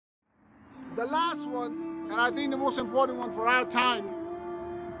the last one, and I think the most important one for our time,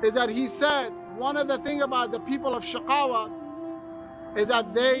 is that he said one of the things about the people of Shaqawa is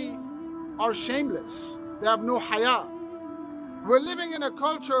that they are shameless. They have no haya. We're living in a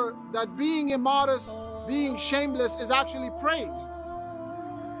culture that being immodest, being shameless is actually praised.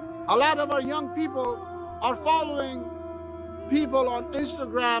 A lot of our young people are following people on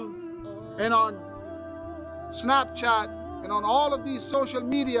Instagram and on Snapchat and on all of these social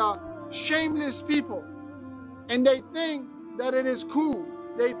media, shameless people. And they think that it is cool.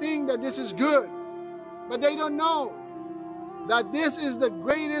 They think that this is good. But they don't know that this is the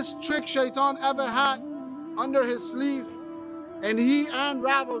greatest trick Shaitan ever had under his sleeve. And he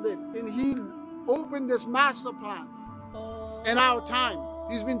unraveled it. And he opened this master plan in our time.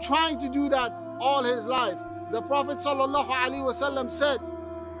 He's been trying to do that all his life. The Prophet ﷺ said,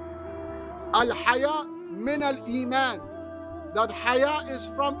 Al-Haya min al-Iman. That Haya is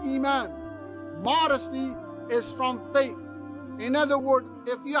from Iman. Modesty is from faith. In other words,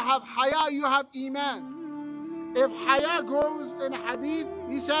 if you have Haya, you have Iman. If Haya goes in Hadith,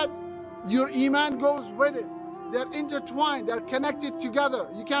 he said, your Iman goes with it. They're intertwined, they're connected together.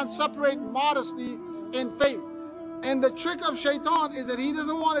 You can't separate modesty and faith. And the trick of Shaitan is that he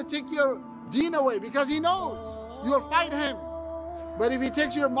doesn't want to take your deen away because he knows you'll fight him. But if he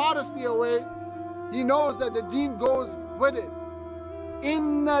takes your modesty away, he knows that the deen goes with it.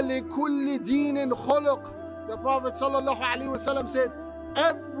 Inna likulli deenin khuluq. The Prophet ﷺ said,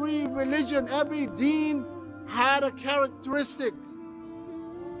 every religion, every deen had a characteristic.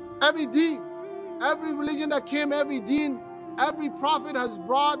 Every deen, every religion that came, every deen, every prophet has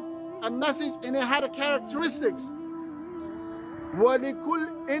brought a message and it had a characteristics.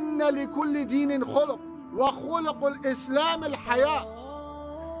 إِنَّ لِكُلِّ دِينٍ خُلُقٍ وَخُلُقُ الْإِسْلَامِ الْحَيَاءِ.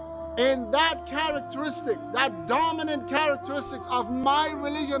 And that characteristic, that dominant characteristics of my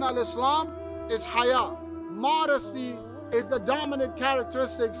religion, al-Islam, is haya. Modesty is the dominant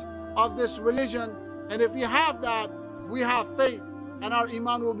characteristics of this religion. And if we have that, we have faith and our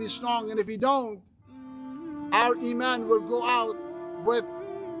iman will be strong. And if we don't, our iman will go out with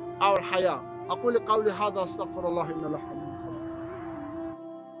our haya. أقول قولي هذا أستغفر الله إن له